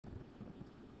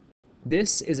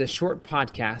This is a short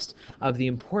podcast of the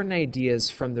important ideas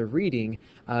from the reading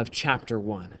of Chapter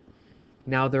 1.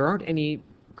 Now, there aren't any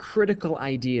critical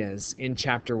ideas in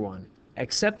Chapter 1,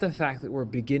 except the fact that we're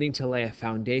beginning to lay a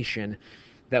foundation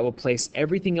that will place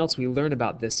everything else we learn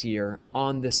about this year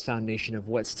on this foundation of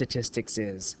what statistics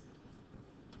is.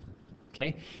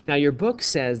 Okay? Now, your book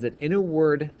says that in a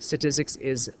word, statistics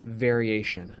is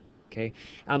variation. Okay?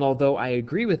 And although I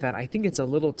agree with that, I think it's a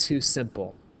little too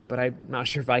simple. But I'm not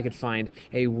sure if I could find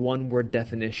a one-word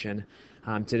definition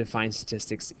to define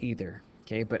statistics either.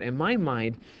 Okay? But in my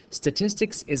mind,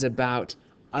 statistics is about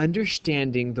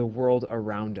understanding the world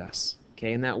around us.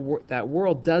 Okay? And that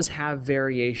world does have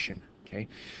variation. Okay?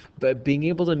 But being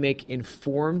able to make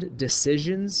informed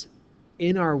decisions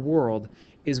in our world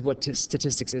is what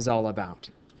statistics is all about.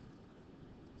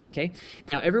 Okay?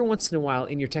 Now, every once in a while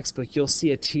in your textbook, you'll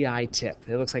see a TI tip.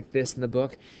 It looks like this in the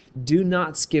book. Do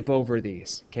not skip over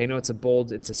these. Okay? I know it's a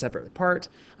bold, it's a separate part.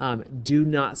 Do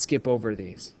not skip over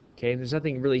these. Okay? There's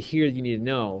nothing really here you need to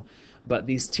know, but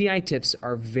these TI tips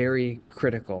are very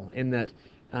critical in that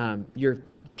your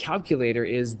calculator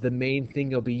is the main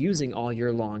thing you'll be using all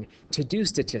year long to do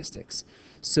statistics.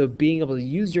 So being able to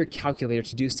use your calculator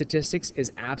to do statistics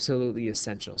is absolutely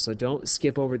essential. So don't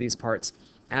skip over these parts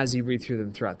as you read through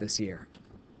them throughout this year.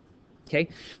 Okay,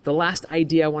 the last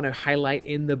idea I want to highlight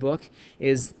in the book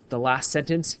is the last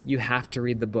sentence, you have to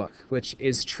read the book, which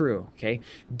is true. Okay,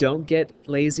 don't get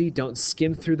lazy, don't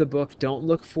skim through the book, don't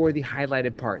look for the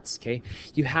highlighted parts. Okay,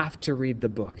 you have to read the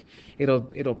book.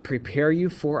 It'll prepare you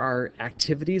for our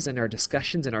activities and our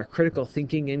discussions and our critical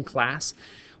thinking in class,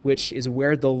 which is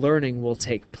where the learning will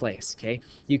take place. Okay,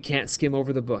 you can't skim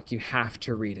over the book, you have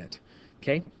to read it.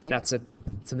 Okay, that's some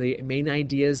of the main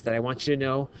ideas that I want you to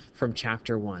know from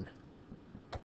chapter 1.